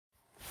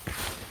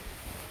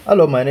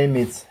Hello, my name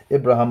is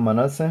Abraham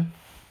Manasseh.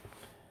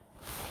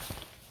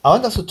 I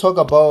want us to talk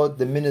about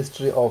the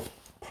ministry of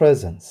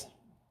presence.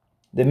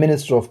 The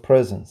ministry of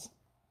presence.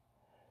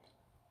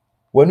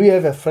 When you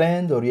have a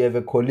friend, or you have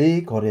a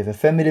colleague, or you have a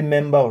family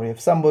member, or you have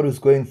somebody who's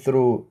going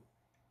through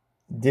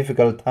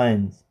difficult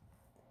times,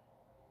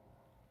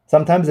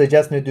 sometimes they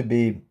just need to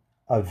be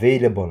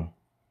available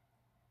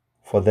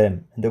for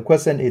them. And the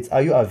question is,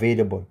 are you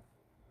available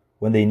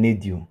when they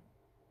need you?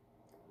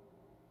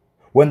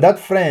 When that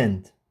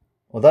friend,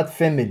 or that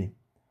family,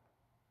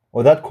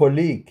 or that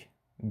colleague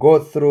go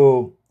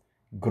through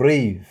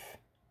grief,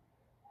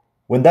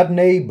 when that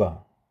neighbor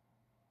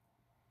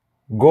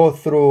go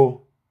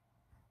through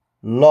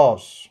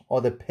loss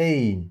or the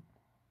pain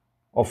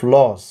of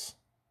loss,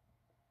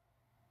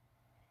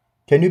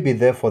 can you be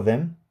there for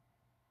them?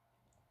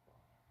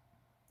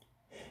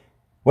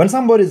 When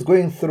somebody is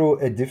going through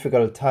a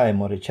difficult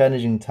time or a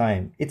challenging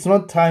time, it's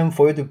not time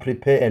for you to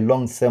prepare a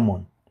long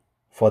sermon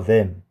for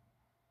them.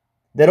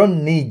 They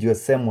don't need your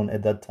sermon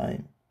at that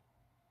time.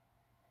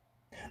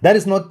 That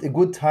is not a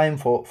good time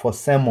for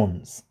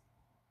sermons.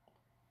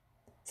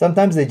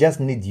 Sometimes they just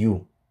need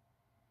you,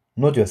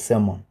 not your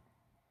sermon.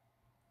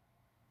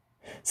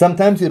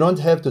 Sometimes you don't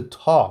have to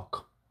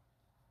talk.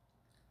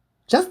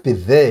 Just be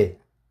there.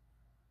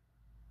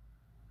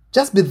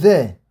 Just be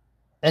there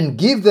and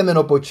give them an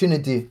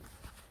opportunity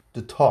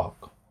to talk.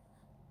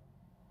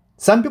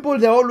 Some people,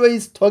 they're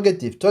always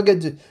talkative.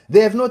 They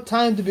have no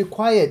time to be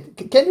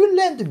quiet. Can you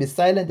learn to be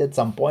silent at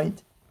some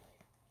point?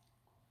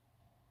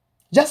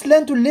 Just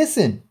learn to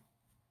listen.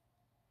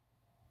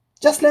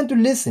 Just learn to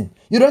listen.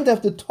 You don't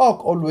have to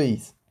talk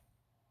always.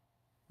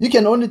 You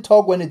can only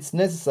talk when it's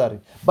necessary.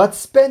 But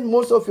spend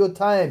most of your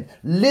time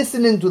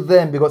listening to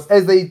them, because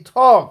as they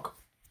talk,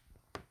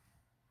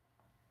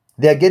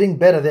 they are getting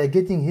better. They are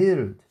getting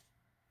healed.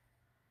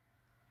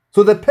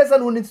 So the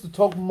person who needs to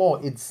talk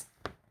more, it's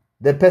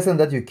the person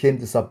that you came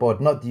to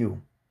support, not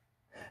you.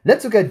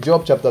 Let's look at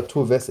Job chapter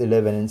 2, verse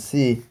 11 and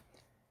see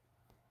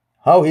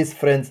how his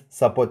friends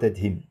supported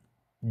him.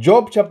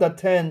 Job chapter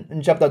 10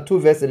 and chapter 2,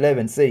 verse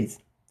 11 says,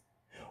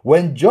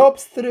 when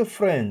Job's three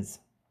friends,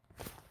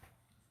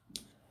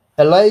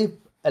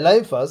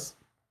 Eliphaz,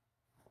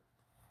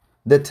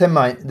 the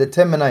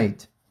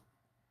Temanite,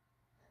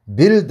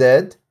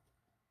 Bildad,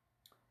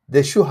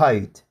 the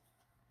Shuhite,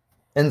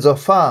 and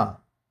Zophar,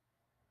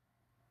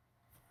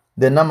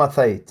 the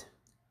Naamathite,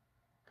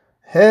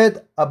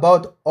 heard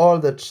about all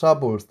the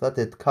troubles that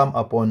had come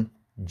upon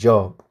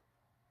Job,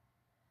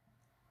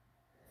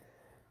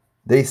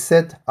 they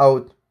set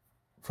out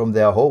from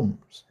their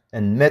homes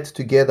and met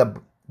together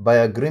by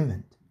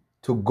agreement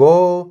to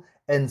go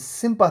and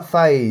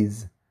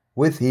sympathize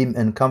with him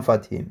and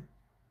comfort him.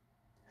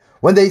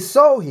 When they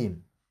saw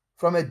him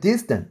from a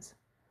distance,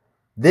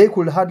 they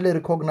could hardly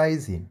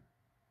recognize him.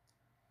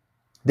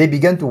 They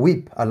began to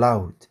weep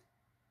aloud,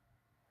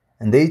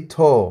 and they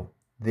tore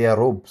their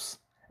robes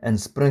and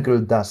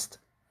sprinkled dust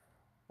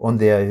on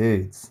their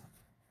heads.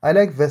 I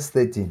like verse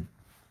 13.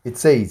 It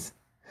says,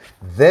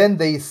 then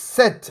they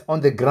sat on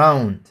the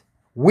ground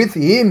with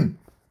him,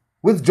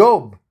 with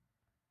Job,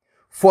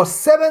 for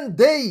 7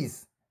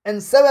 days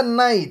and 7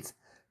 nights.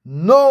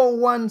 No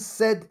one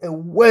said a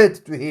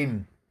word to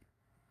him,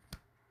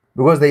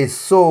 because they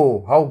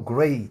saw how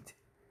great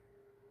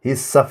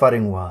his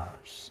suffering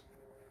was.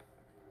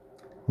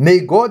 May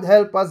God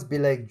help us be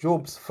like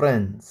Job's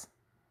friends.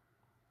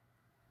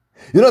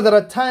 You know, there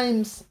are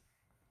times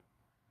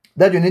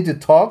that you need to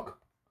talk,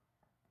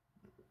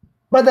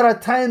 but there are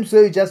times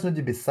where you just need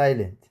to be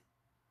silent.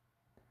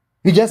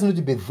 You just need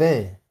to be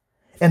there.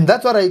 And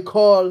that's what I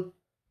call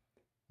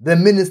the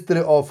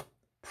ministry of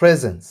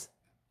presence.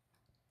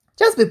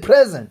 Just be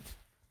present.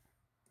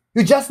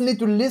 You just need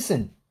to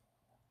listen.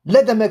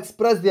 Let them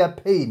express their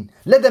pain.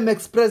 Let them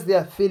express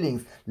their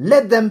feelings.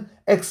 Let them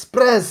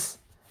express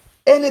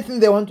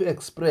anything they want to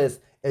express,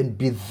 and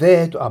be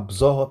there to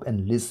absorb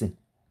and listen.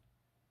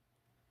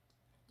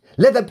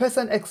 Let the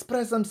person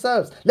express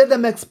themselves. Let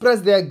them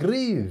express their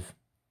grief.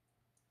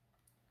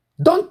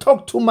 Don't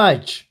talk too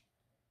much.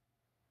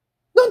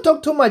 Don't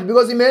talk too much,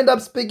 because you may end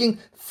up speaking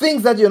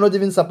things that you're not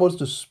even supposed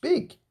to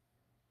speak.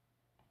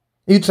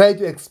 You try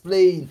to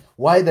explain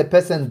why the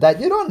person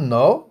died. You don't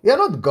know. You're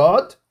not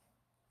God.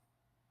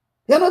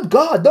 You're not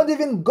God. Don't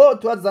even go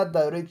towards that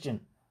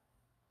direction.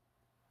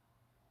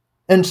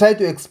 And try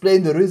to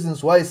explain the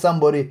reasons why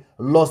somebody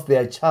lost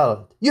their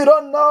child. You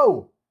don't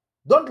know.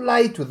 Don't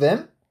lie to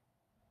them.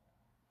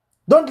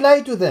 Don't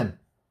lie to them.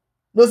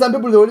 No, some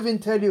people, they will even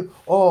tell you,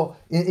 oh,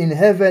 in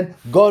heaven,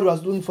 God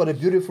was looking for a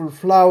beautiful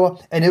flower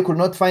and he could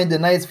not find a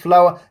nice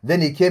flower.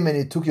 Then he came and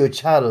he took your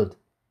child.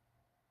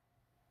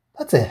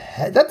 That's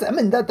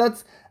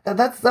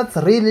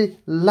really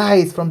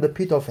lies from the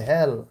pit of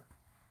hell.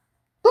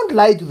 Don't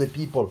lie to the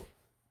people.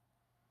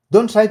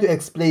 Don't try to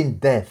explain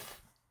death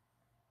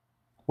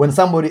when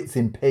somebody is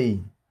in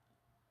pain.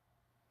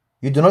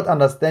 You do not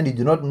understand, you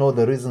do not know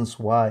the reasons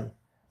why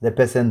the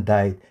person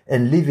died,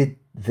 and leave it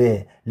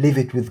there. Leave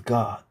it with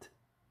God.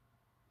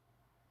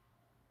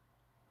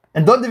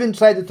 And don't even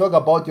try to talk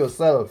about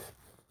yourself.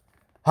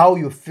 how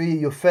you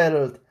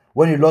felt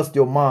when you lost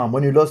your mom,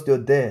 when you lost your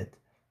dad.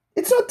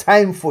 It's not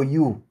time for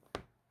you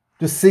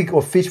to seek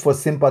or fish for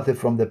sympathy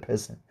from the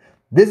person.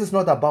 This is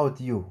not about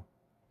you.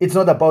 It's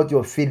not about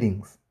your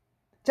feelings.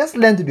 Just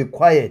learn to be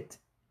quiet.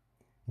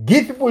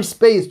 Give people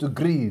space to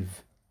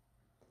grieve.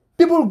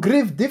 People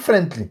grieve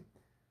differently.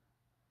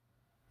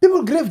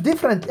 People grieve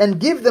differently, and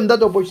give them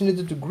that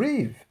opportunity to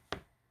grieve.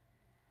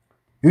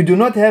 You do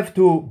not have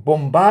to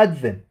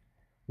bombard them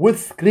with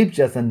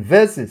scriptures and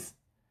verses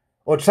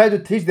or try to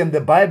teach them the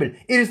Bible.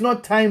 It is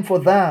not time for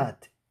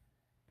that.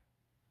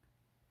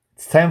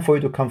 It's time for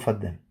you to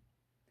comfort them.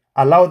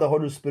 Allow the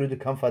Holy Spirit to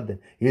comfort them.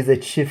 He is a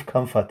chief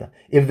comforter.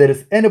 If there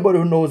is anybody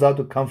who knows how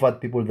to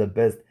comfort people the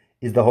best,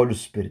 it's the Holy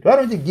Spirit. Why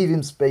don't you give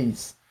him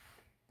space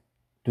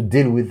to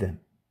deal with them,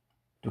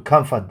 to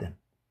comfort them?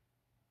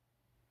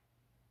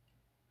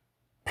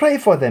 Pray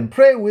for them.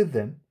 Pray with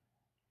them.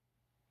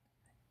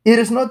 It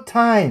is not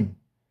time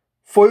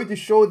for you to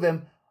show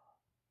them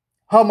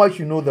how much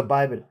you know the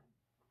Bible,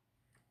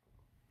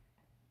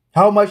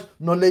 how much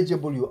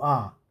knowledgeable you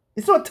are.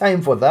 It's not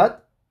time for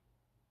that.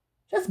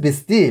 Just be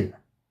still.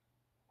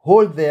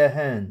 Hold their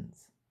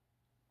hands.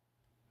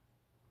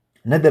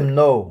 Let them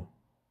know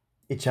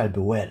it shall be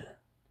well.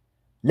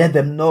 Let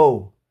them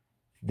know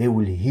they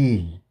will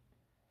heal.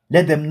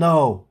 Let them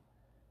know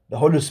the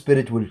Holy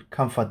Spirit will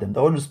comfort them.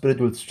 The Holy Spirit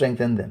will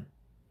strengthen them.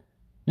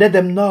 Let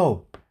them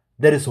know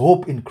there is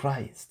hope in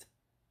Christ.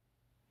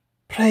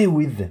 Pray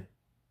with them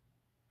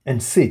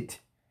and sit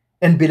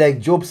and be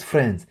like Job's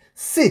friends.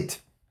 Sit,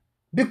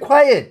 be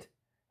quiet,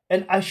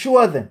 and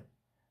assure them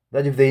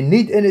that if they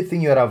need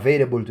anything, you are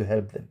available to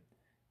help them.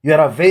 You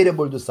are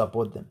available to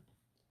support them.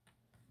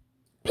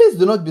 Please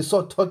do not be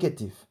so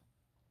talkative.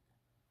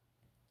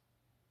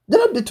 Do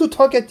not be too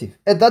talkative.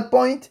 At that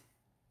point,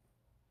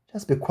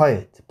 just be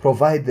quiet.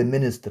 Provide the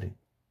ministry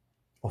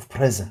of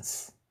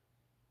presence.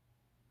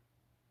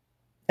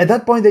 At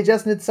that point, they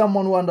just need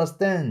someone who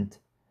understands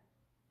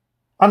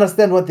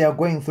what they are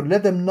going through.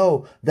 Let them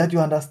know that you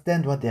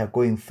understand what they are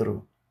going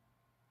through.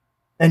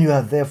 And you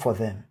are there for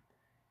them.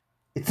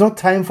 It's not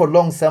time for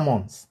long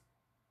sermons.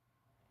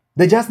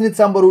 They just need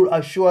somebody who will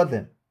assure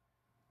them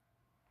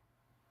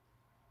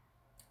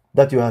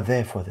that you are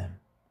there for them.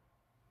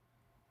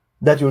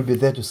 That you will be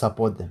there to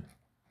support them.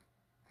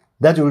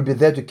 That you will be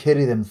there to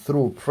carry them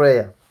through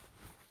prayer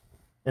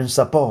and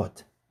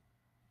support.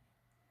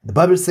 The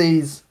Bible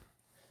says,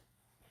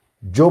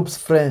 Job's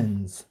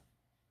friends,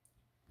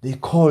 they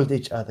called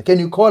each other. Can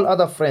you call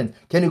other friends?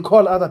 Can you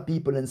call other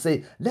people and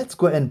say, let's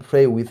go and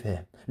pray with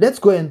her. Let's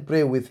go and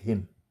pray with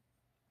him.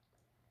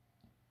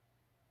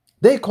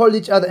 They called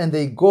each other and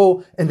they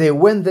go and they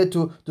went there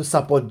to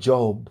support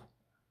Job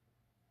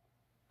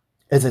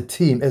as a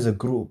team, as a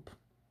group.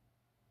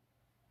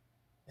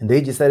 And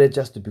they decided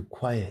just to be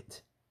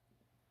quiet,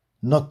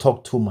 not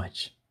talk too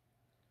much.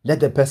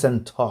 Let the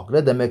person talk.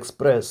 Let them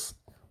express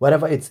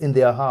whatever it's in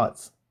their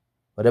hearts,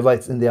 whatever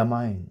it's in their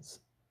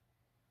minds.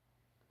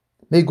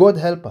 May God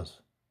help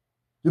us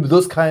to be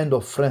those kind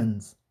of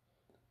friends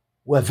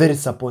who are very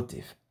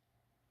supportive.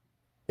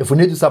 If we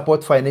need to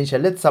support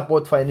financially, let's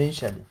support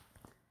financially.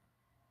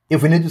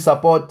 If we need to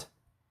support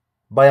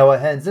by our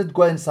hands, let's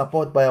go and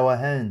support by our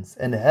hands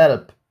and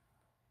help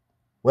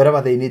wherever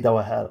they need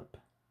our help.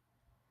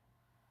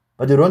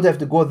 But you don't have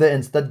to go there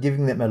and start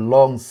giving them a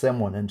long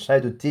sermon and try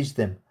to teach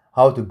them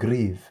how to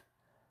grieve.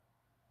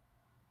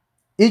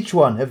 Each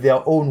one have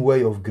their own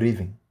way of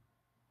grieving.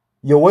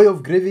 Your way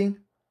of grieving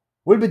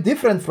will be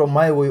different from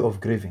my way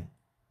of grieving.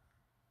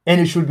 And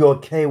you should be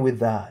okay with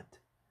that.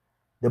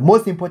 The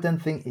most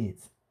important thing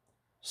is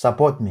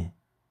support me,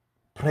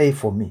 pray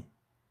for me,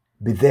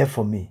 be there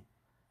for me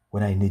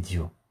when I need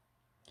you.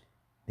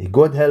 May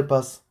God help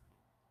us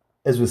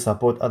as we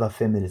support other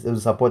families, as we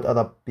support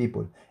other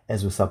people,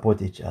 as we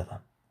support each other.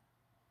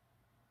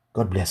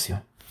 God bless you.